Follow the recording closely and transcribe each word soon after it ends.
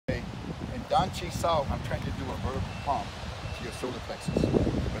down Chi Sao, I'm trying to do a vertical palm to your solar plexus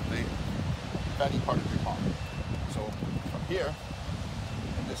with the fatty part of your palm. So from here,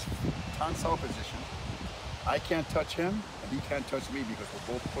 in this Tan-Sao position, I can't touch him and he can't touch me because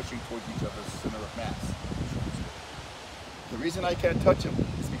we're both pushing towards each other's center of mass. The reason I can't touch him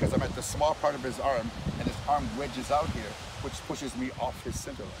is because I'm at the small part of his arm and his arm wedges out here, which pushes me off his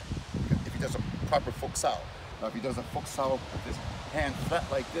center line. If he does a proper Fook Sao. Now if he does a Fook Sao with his hand flat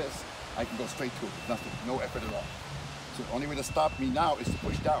like this, I can go straight to it with nothing, no effort at all. So the only way to stop me now is to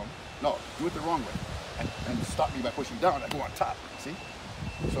push down. No, do it the wrong way. And stop me by pushing down, I go on top, see?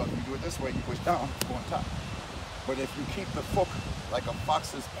 So if you do it this way, you push down, go on top. But if you keep the Fook like a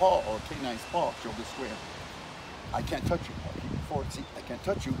fox's paw or a canine's paw, shoulder square, I can't touch you. I'll keep it forward. See, I can't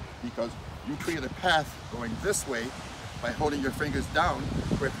touch you because you create a path going this way by holding your fingers down,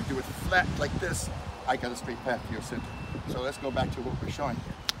 where if you do it flat like this, I got a straight path to your center. So let's go back to what we're showing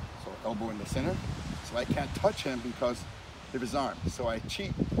here. So elbow in the center. So I can't touch him because of his arm. So I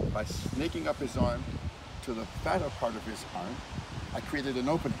cheat by snaking up his arm to the fatter part of his arm. I created an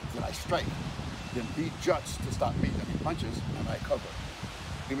opening, then I strike. Then he juts to stop me, then he punches, and I cover.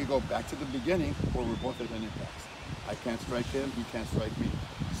 Then we go back to the beginning where we're both at an impact. I can't strike him, he can't strike me.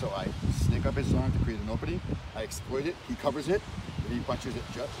 So I snake up his arm to create an opening, I exploit it, he covers it, then he punches it,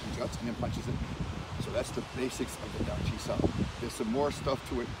 juts, and then punches it. So that's the basics of the down Chi Sao. There's some more stuff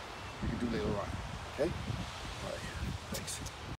to it you can do later on, okay?